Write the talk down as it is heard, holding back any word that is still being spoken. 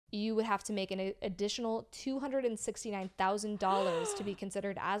you would have to make an additional $269,000 to be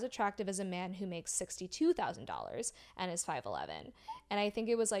considered as attractive as a man who makes $62,000 and is 5'11". And I think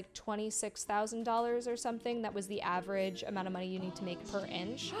it was like $26,000 or something. That was the average amount of money you need to make per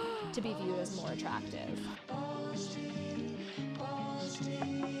inch to be viewed as more attractive.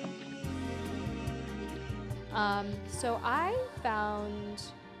 So I found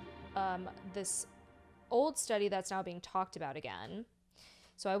this old study that's now being talked about again.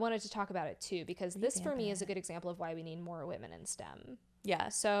 So I wanted to talk about it too, because this for me is a good example of why we need more women in STEM. Yeah.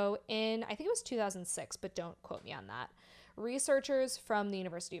 So I think it was 2006, but don't quote me on that. Researchers from the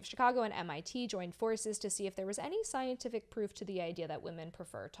University of Chicago and MIT joined forces to see if there was any scientific proof to the idea that women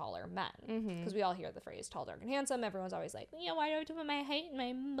prefer taller men. Because we all hear the phrase tall, dark, and handsome. Everyone's always like, yeah, why do I have to put my height in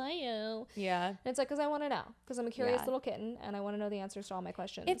my bio? Yeah. And it's like, because I want to know. Because I'm a curious little kitten, and I want to know the answers to all my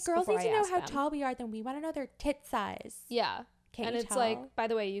questions. If girls need to know how tall we are, then we want to know their tit size. Yeah. Can't and it's tell? like, by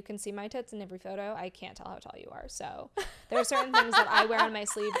the way, you can see my tits in every photo. I can't tell how tall you are. So there are certain things that I wear on my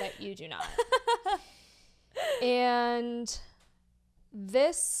sleeve that you do not. And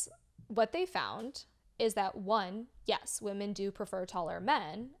what they found is that, one, yes, women do prefer taller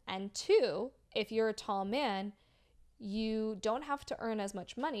men. And two, if you're a tall man, you don't have to earn as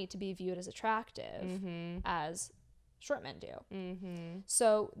much money to be viewed as attractive as short men do.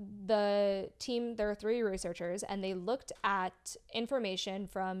 So the team, there are 3 researchers, and they looked at information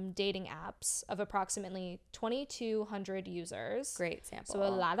from dating apps of approximately 2,200 users. Great sample. So a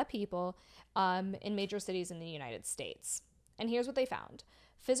lot of people in major cities in the United States. And here's what they found.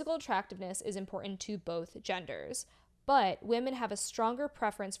 Physical attractiveness is important to both genders, but women have a stronger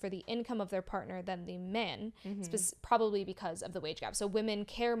preference for the income of their partner than the men, probably because of the wage gap. So women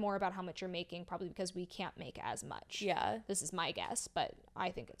care more about how much you're making, probably because we can't make as much. Yeah. This is my guess, but I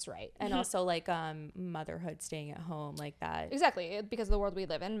think it's right. And also like motherhood, staying at home, like that. Exactly. Because of the world we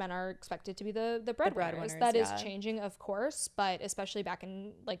live in, men are expected to be the breadwinners. That is changing, of course, but especially back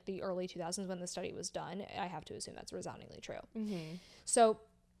in like the early 2000s when the study was done, I have to assume that's resoundingly true. So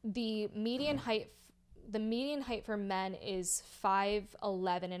the median height for men is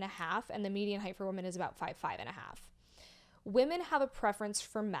 5'11 and a half, and the median height for women is about 5'5 and a half. Women have a preference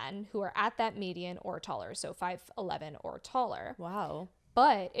for men who are at that median or taller, so 5'11 or taller. Wow.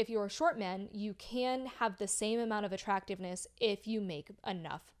 But if you're a short man, you can have the same amount of attractiveness if you make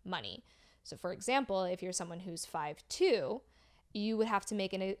enough money. So for example, if you're someone who's 5'2", you would have to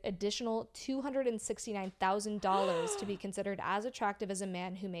make an additional $269,000 to be considered as attractive as a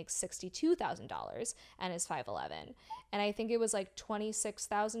man who makes $62,000 and is 5'11". And I think it was like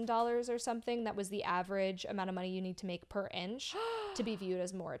 $26,000 or something. That was the average amount of money you need to make per inch to be viewed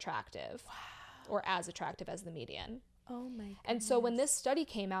as more attractive. Wow. Or as attractive as the median. Oh my goodness. And so when this study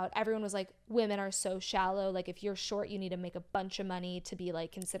came out, everyone was like, women are so shallow. Like, if you're short, you need to make a bunch of money to be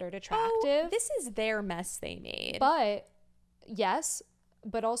like considered attractive. Oh, this is their mess they made. But yes,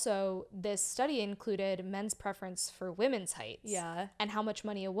 but also this study included men's preference for women's heights. Yeah. And how much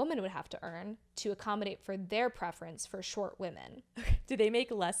money a woman would have to earn to accommodate for their preference for short women. Do they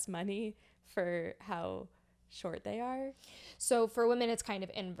make less money for how short they are? So for women, it's kind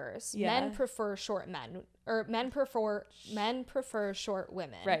of inverse. Yeah. Men prefer short men, or men prefer short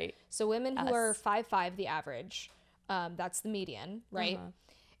women. Right. So women who are 5'5", the average, that's the median, right?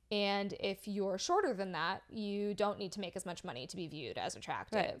 And if you're shorter than that, you don't need to make as much money to be viewed as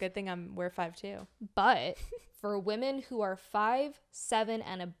attractive. Right. Good thing we're 5'2". But for women who are 5'7"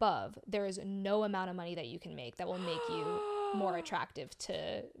 and above, there is no amount of money that you can make that will make you more attractive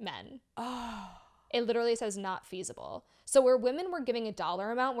to men. Oh. It literally says not feasible. So where women were giving a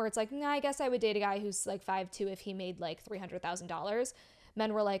dollar amount where it's like, nah, I guess I would date a guy who's like 5'2" if he made like $300,000.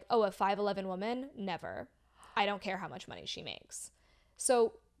 Men were like, oh, a 5'11" woman? Never. I don't care how much money she makes.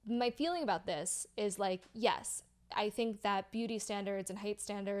 So my feeling about this is like, yes, I think that beauty standards and height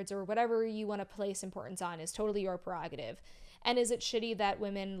standards or whatever you want to place importance on is totally your prerogative. And is it shitty that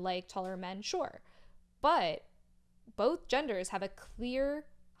women like taller men? Sure. But both genders have a clear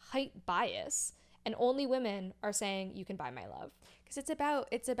height bias, and only women are saying you can buy my love. Because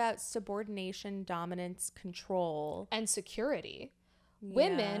it's about subordination, dominance, control, and security. Yeah.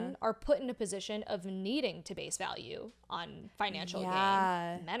 Women are put in a position of needing to base value on financial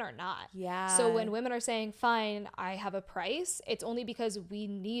gain. Men are not. Yeah. So when women are saying, fine, I have a price, it's only because we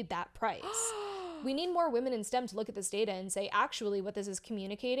need that price. We need more women in STEM to look at this data and say, actually, what this is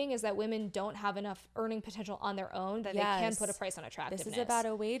communicating is that women don't have enough earning potential on their own that they can put a price on attractiveness. This is about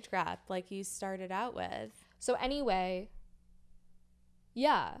a wage gap, like you started out with. So anyway,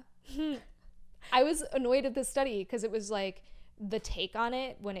 yeah. I was annoyed at this study because it was like, the take on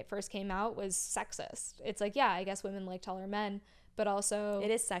it when it first came out was sexist. It's like, yeah, I guess women like taller men, but also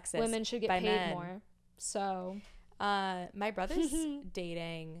it is sexist. women should get by paid men. more. So my brother's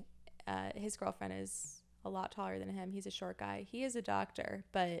dating. His girlfriend is a lot taller than him. He's a short guy. He is a doctor,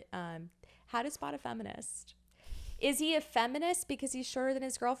 but how to spot a feminist? Is he a feminist because he's shorter than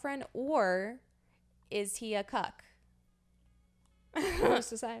his girlfriend, or is he a cuck? who's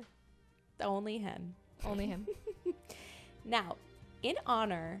to say? Only him. Only him. Now, in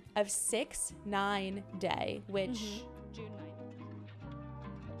honor of 6-9 Day, which June 9th.